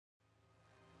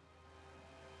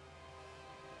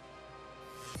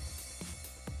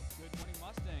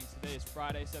Today is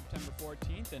Friday, September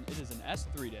 14th, and it is an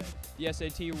S3 day. The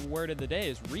SAT word of the day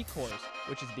is recourse,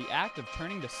 which is the act of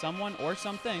turning to someone or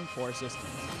something for assistance.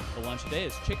 The lunch today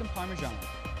is chicken parmesan.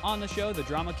 On the show, the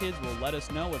drama kids will let us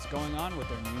know what's going on with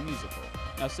their new musical.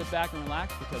 Now sit back and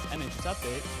relax because NHS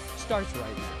Update starts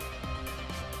right now.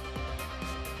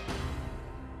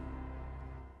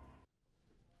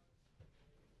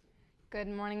 Good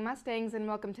morning, Mustangs, and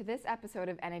welcome to this episode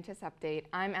of NHS Update.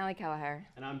 I'm Allie Kelleher.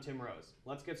 And I'm Tim Rose.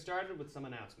 Let's get started with some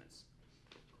announcements.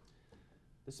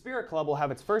 The Spirit Club will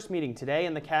have its first meeting today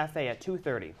in the cafe at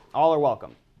 2:30. All are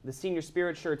welcome. The Senior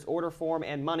Spirit Shirts order form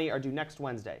and money are due next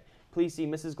Wednesday. Please see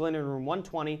Mrs. Glynn in room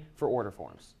 120 for order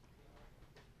forms.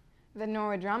 The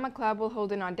Norwood Drama Club will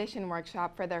hold an audition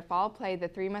workshop for their fall play, The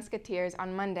Three Musketeers,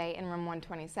 on Monday in room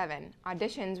 127.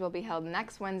 Auditions will be held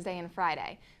next Wednesday and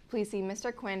Friday. Please see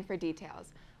Mr. Quinn for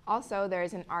details. Also, there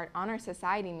is an Art Honor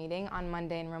Society meeting on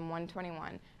Monday in room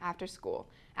 121 after school.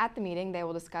 At the meeting, they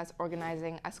will discuss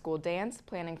organizing a school dance,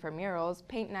 planning for murals,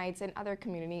 paint nights, and other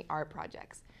community art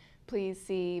projects. Please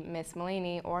see Miss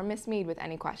Mullaney or Miss Mead with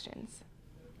any questions.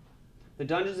 The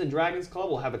Dungeons and Dragons Club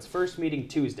will have its first meeting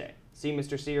Tuesday. See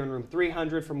Mr. Sear in room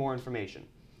 300 for more information.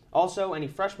 Also, any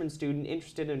freshman student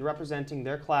interested in representing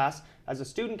their class as a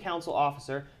student council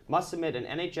officer must submit an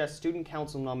NHS Student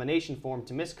Council nomination form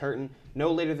to Miss Curtin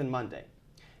no later than Monday.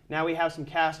 Now we have some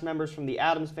cast members from the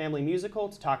Addams Family musical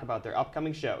to talk about their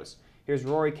upcoming shows. Here's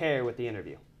Rory Kayer with the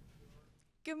interview.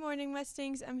 Good morning,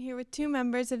 Mustangs. I'm here with two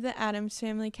members of the Addams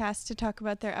Family cast to talk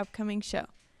about their upcoming show.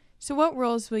 So what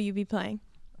roles will you be playing?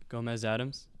 Gomez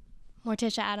Adams.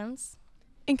 Morticia Adams.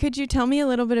 And could you tell me a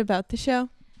little bit about the show?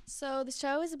 So the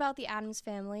show is about the Addams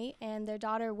family, and their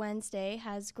daughter Wednesday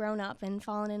has grown up and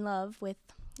fallen in love with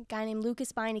a guy named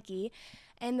Lucas Beinecke,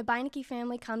 and the Beinecke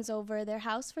family comes over their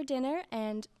house for dinner,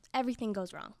 and everything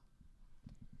goes wrong.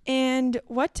 And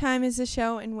what time is the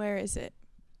show, and where is it?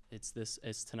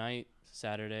 It's tonight,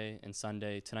 Saturday, and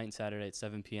Sunday. Tonight and Saturday at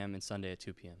 7 p.m. and Sunday at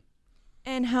 2 p.m.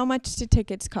 And how much do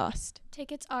tickets cost?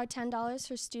 Tickets are $10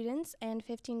 for students and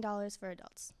 $15 for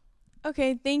adults.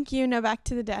 Okay, thank you. Now back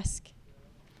to the desk.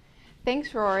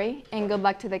 Thanks, Rory, and good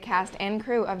luck to the cast and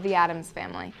crew of the Addams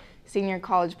Family. Senior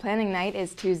College Planning Night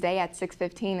is Tuesday at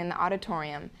 6:15 in the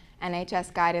auditorium.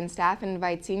 NHS Guidance staff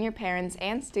invite senior parents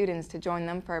and students to join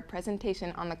them for a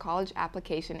presentation on the college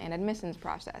application and admissions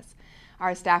process.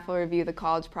 Our staff will review the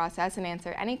college process and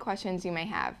answer any questions you may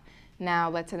have. Now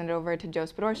let's send it over to Joe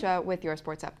Spadorcia with your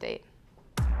sports update.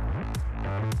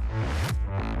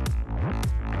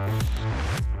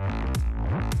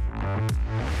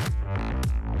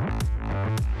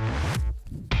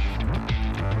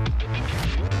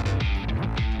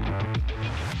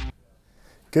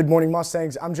 Good morning,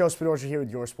 Mustangs. I'm Joe Spadorcia here with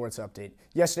your sports update.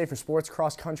 Yesterday for sports,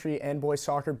 cross country and boys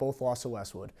soccer both lost to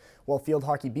Westwood, while field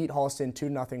hockey beat Holliston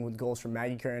 2-0 with goals from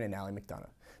Maggie Curran and Allie McDonough.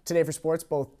 Today for sports,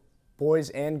 both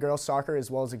boys and girls soccer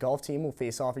as well as the golf team will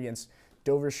face off against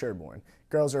Dover Sherborne.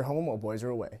 Girls are home while boys are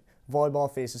away. Volleyball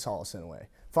faces Holliston away.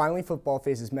 Finally, football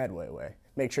faces Medway away.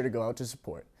 Make sure to go out to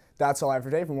support. That's all I have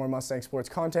for today. For more Mustang sports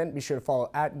content, be sure to follow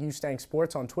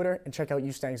 @UstangSports on Twitter and check out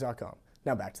ustangs.com.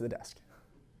 Now back to the desk.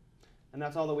 And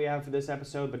that's all that we have for this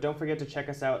episode, but don't forget to check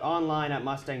us out online at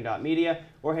mustang.media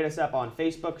or hit us up on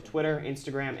Facebook, Twitter,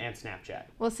 Instagram, and Snapchat.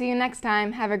 We'll see you next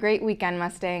time. Have a great weekend,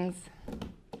 Mustangs.